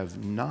those who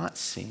have not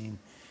seen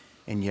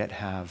and yet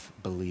have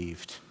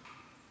believed.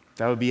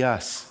 That would be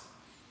us,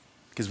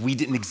 because we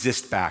didn't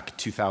exist back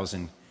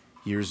 2,000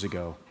 years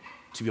ago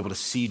to be able to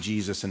see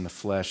Jesus in the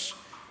flesh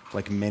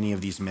like many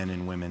of these men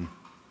and women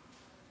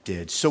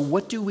did. So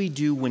what do we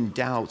do when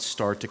doubts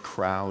start to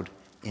crowd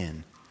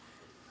in?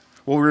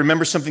 Well, we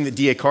remember something that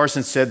D.A.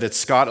 Carson said that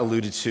Scott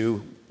alluded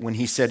to when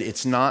he said,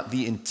 it's not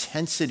the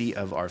intensity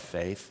of our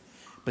faith,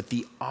 but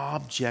the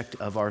object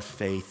of our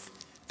faith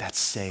that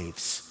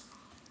saves.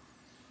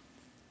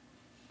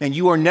 And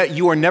you are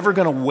never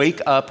going to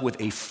wake up with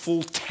a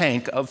full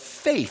tank of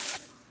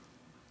faith,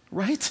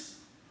 right?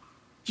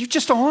 You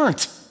just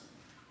aren't.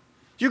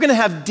 You're going to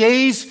have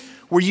days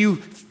where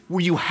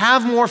you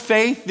have more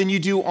faith than you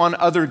do on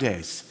other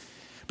days.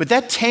 But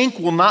that tank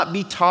will not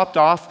be topped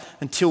off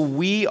until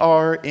we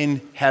are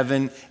in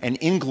heaven and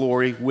in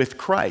glory with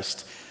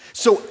Christ.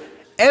 So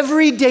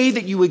every day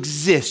that you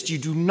exist, you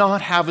do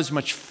not have as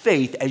much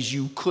faith as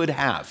you could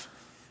have.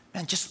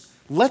 Man, just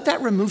let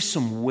that remove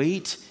some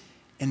weight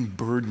and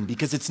burden,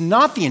 because it's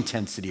not the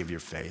intensity of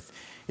your faith,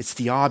 it's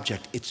the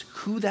object, it's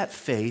who that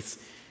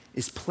faith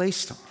is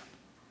placed on.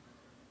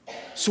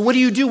 So what do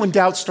you do when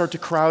doubts start to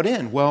crowd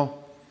in?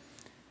 Well,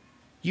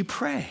 you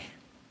pray.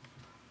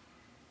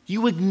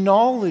 You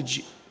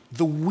acknowledge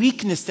the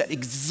weakness that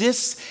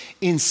exists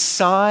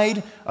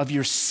inside of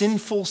your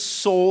sinful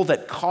soul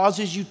that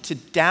causes you to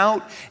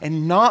doubt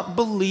and not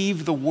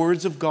believe the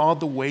words of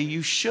God the way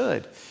you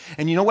should.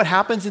 And you know what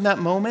happens in that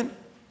moment?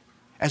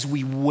 As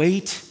we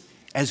wait,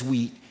 as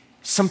we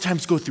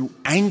sometimes go through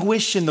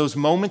anguish in those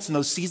moments, in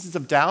those seasons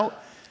of doubt,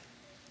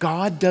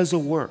 God does a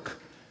work.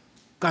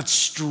 God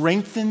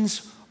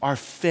strengthens our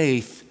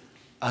faith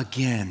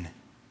again.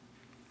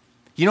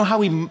 You know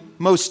how he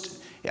most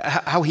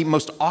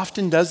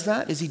often does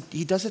that? Is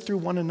he does it through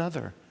one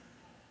another.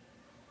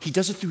 He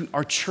does it through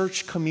our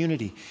church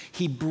community.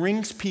 He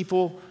brings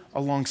people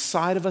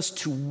alongside of us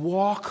to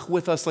walk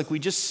with us like we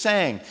just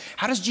sang.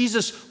 How does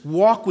Jesus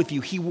walk with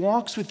you? He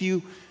walks with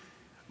you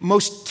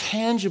most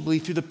tangibly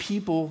through the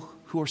people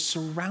who are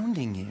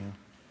surrounding you.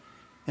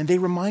 And they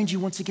remind you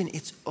once again,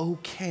 it's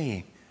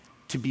okay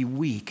to be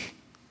weak.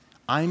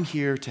 I'm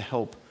here to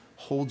help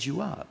hold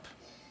you up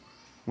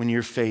when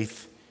your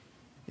faith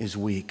is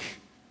weak.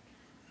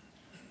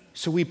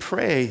 So we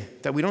pray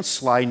that we don't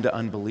slide into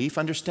unbelief,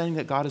 understanding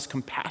that God is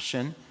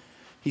compassion.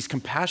 He's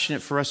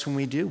compassionate for us when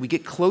we do. We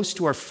get close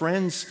to our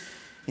friends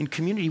in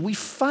community. We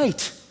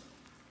fight.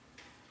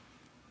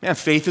 Man,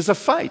 faith is a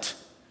fight.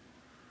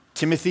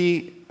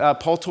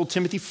 Paul told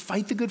Timothy,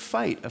 fight the good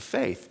fight of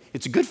faith.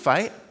 It's a good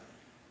fight,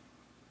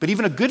 but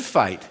even a good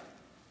fight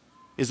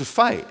is a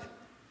fight.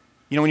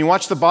 You know, when you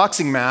watch the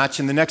boxing match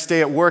and the next day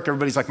at work,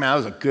 everybody's like, man,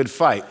 that was a good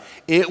fight.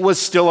 It was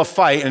still a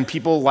fight and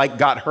people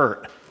got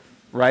hurt,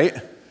 right?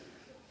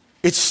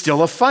 It's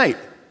still a fight.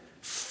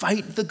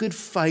 Fight the good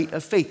fight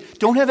of faith.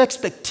 Don't have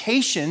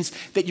expectations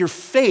that your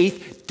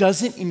faith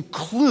doesn't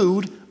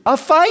include a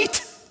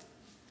fight.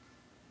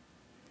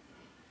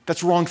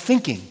 That's wrong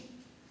thinking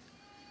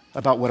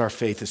about what our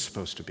faith is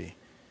supposed to be.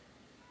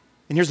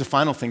 And here's the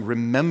final thing.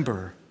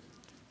 Remember,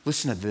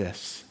 listen to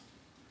this.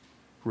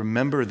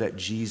 Remember that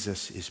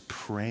Jesus is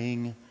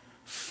praying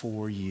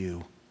for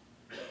you,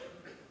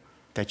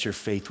 that your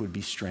faith would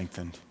be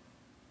strengthened.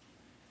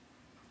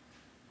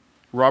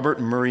 Robert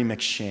Murray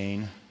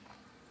McCheyne,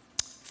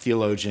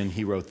 theologian,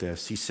 he wrote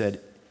this. He said,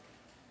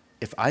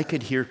 if I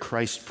could hear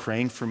Christ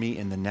praying for me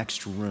in the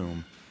next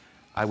room,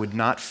 I would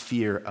not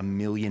fear a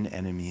million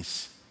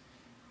enemies.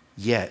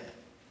 Yet,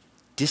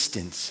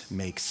 distance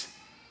makes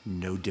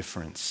no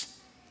difference.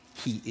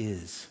 He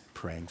is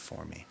praying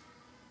for me.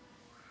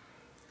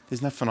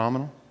 Isn't that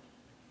phenomenal?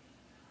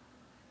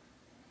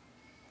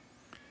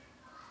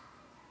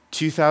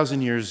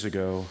 2,000 years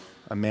ago,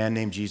 a man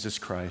named Jesus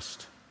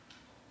Christ,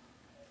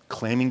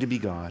 claiming to be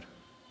God,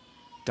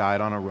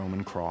 died on a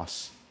Roman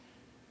cross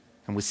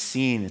and was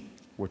seen,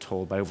 we're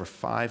told, by over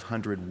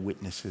 500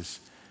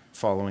 witnesses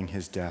following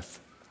his death.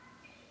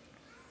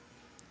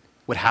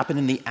 What happened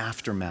in the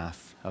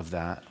aftermath of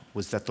that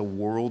was that the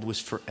world was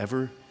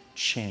forever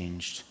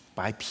changed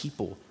by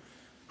people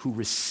who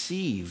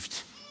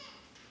received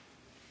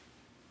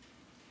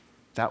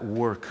that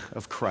work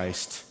of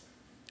Christ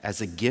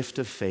as a gift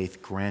of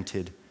faith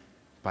granted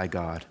by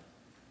God.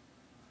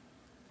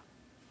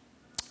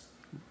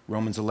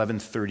 Romans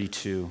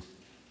 11:32.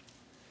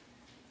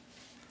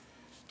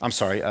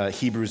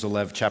 Hebrews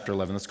 11, chapter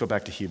 11. Let's go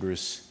back to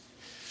Hebrews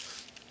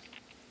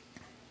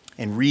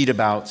and read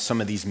about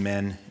some of these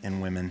men and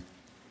women.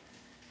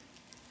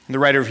 And the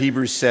writer of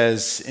Hebrews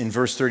says in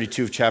verse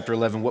 32 of chapter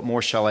 11, what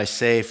more shall I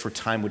say, for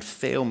time would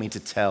fail me to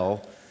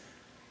tell.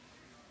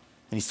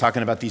 And he's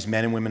talking about these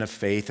men and women of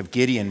faith, of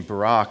Gideon,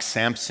 Barak,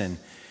 Samson,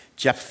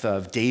 Jephthah,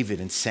 of David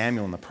and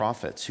Samuel and the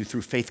prophets, who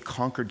through faith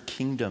conquered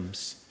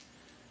kingdoms,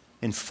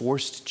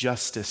 enforced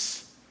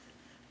justice,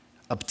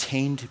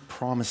 obtained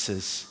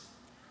promises,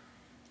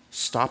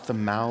 stopped the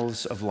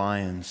mouths of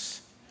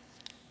lions,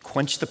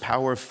 quenched the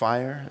power of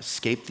fire,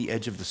 escaped the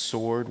edge of the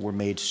sword, were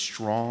made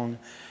strong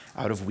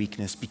out of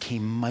weakness,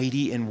 became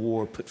mighty in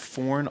war, put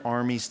foreign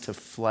armies to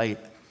flight.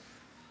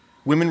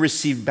 Women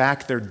received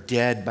back their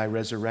dead by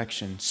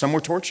resurrection. Some were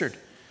tortured,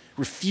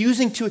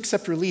 refusing to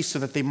accept release so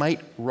that they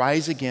might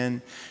rise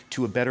again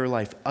to a better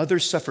life.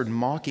 Others suffered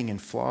mocking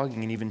and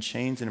flogging and even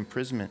chains and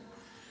imprisonment.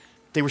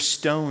 They were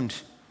stoned.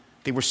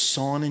 They were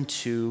sawn in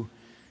two.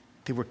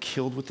 They were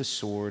killed with the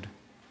sword.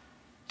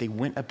 They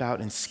went about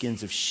in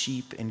skins of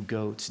sheep and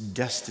goats,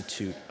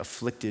 destitute,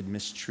 afflicted,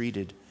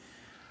 mistreated,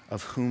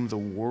 of whom the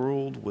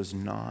world was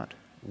not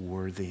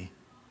worthy,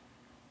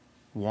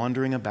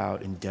 wandering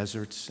about in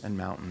deserts and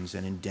mountains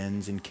and in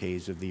dens and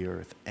caves of the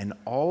earth. And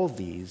all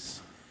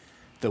these,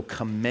 though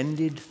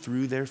commended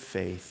through their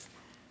faith,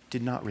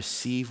 did not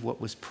receive what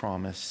was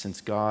promised,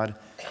 since God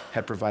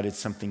had provided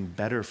something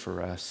better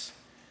for us,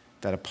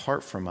 that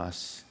apart from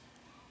us,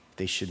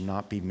 they should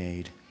not be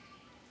made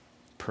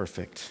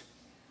perfect.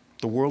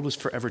 The world was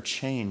forever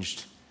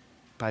changed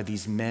by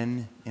these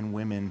men and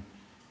women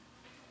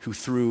who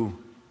through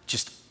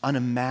just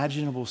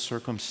unimaginable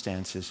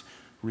circumstances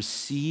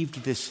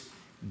received this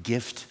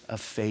gift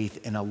of faith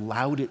and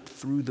allowed it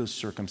through those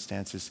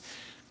circumstances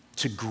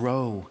to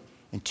grow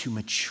and to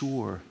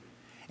mature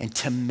and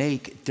to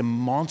make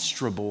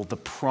demonstrable the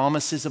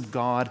promises of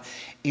God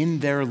in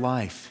their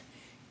life,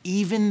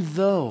 even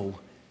though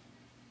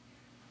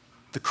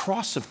the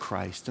cross of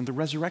Christ and the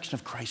resurrection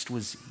of Christ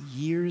was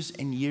years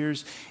and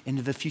years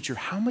into the future.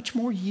 How much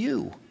more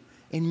you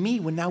and me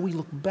when now we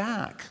look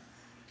back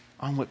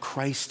on what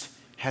Christ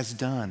has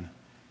done?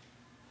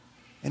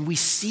 And we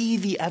see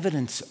the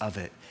evidence of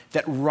it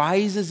that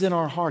rises in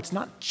our hearts,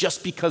 not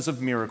just because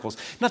of miracles,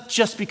 not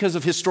just because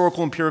of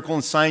historical, empirical,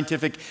 and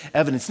scientific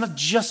evidence, not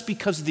just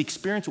because of the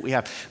experience that we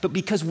have, but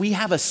because we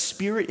have a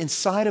spirit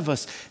inside of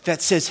us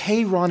that says,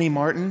 hey, Ronnie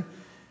Martin,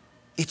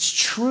 it's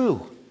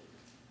true.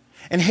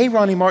 And hey,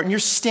 Ronnie Martin, you're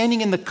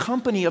standing in the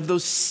company of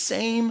those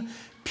same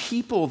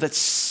people that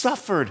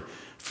suffered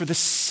for the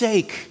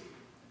sake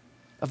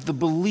of the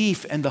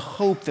belief and the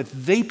hope that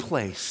they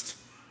placed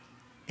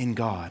in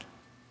God.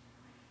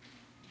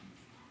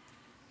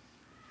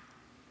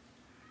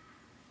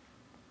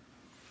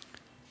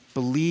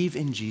 Believe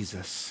in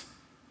Jesus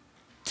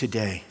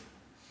today.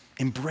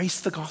 Embrace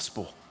the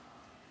gospel.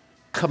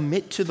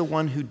 Commit to the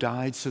one who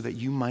died so that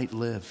you might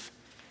live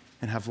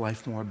and have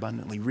life more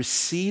abundantly.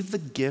 Receive the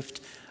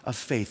gift of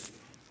faith.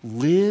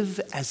 Live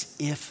as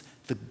if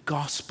the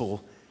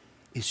gospel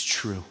is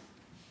true.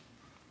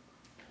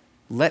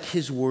 Let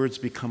his words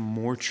become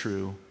more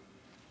true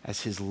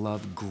as his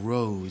love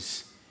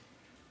grows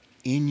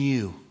in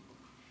you.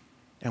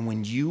 And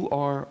when you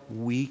are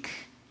weak,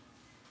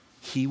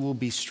 he will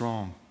be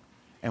strong.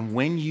 And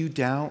when you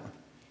doubt,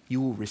 you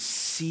will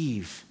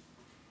receive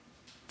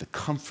the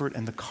comfort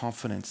and the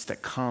confidence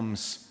that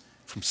comes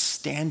from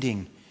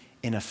standing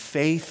in a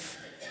faith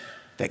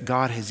that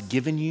God has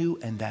given you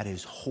and that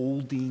is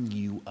holding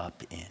you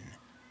up in.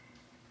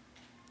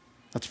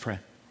 Let's pray.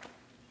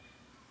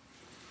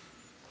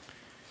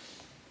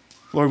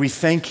 Lord, we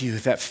thank you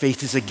that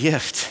faith is a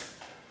gift,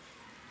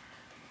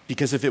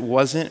 because if it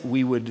wasn't,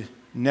 we would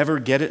never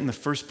get it in the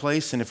first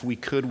place, and if we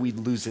could, we'd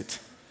lose it.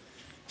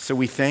 So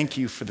we thank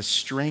you for the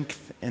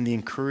strength and the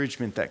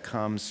encouragement that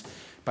comes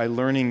by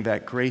learning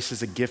that grace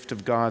is a gift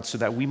of God so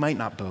that we might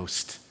not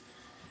boast,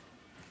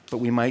 but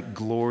we might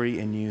glory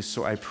in you.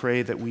 So I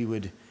pray that we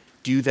would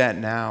do that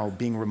now,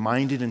 being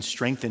reminded and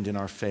strengthened in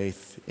our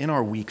faith, in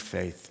our weak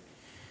faith.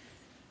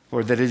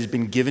 Lord, that it has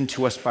been given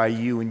to us by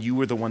you, and you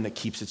are the one that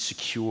keeps it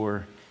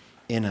secure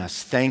in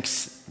us.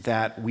 Thanks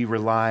that we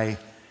rely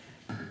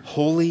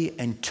wholly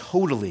and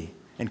totally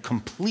and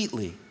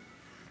completely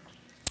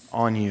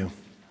on you.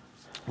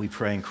 We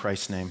pray in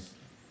Christ's name.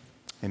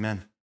 Amen.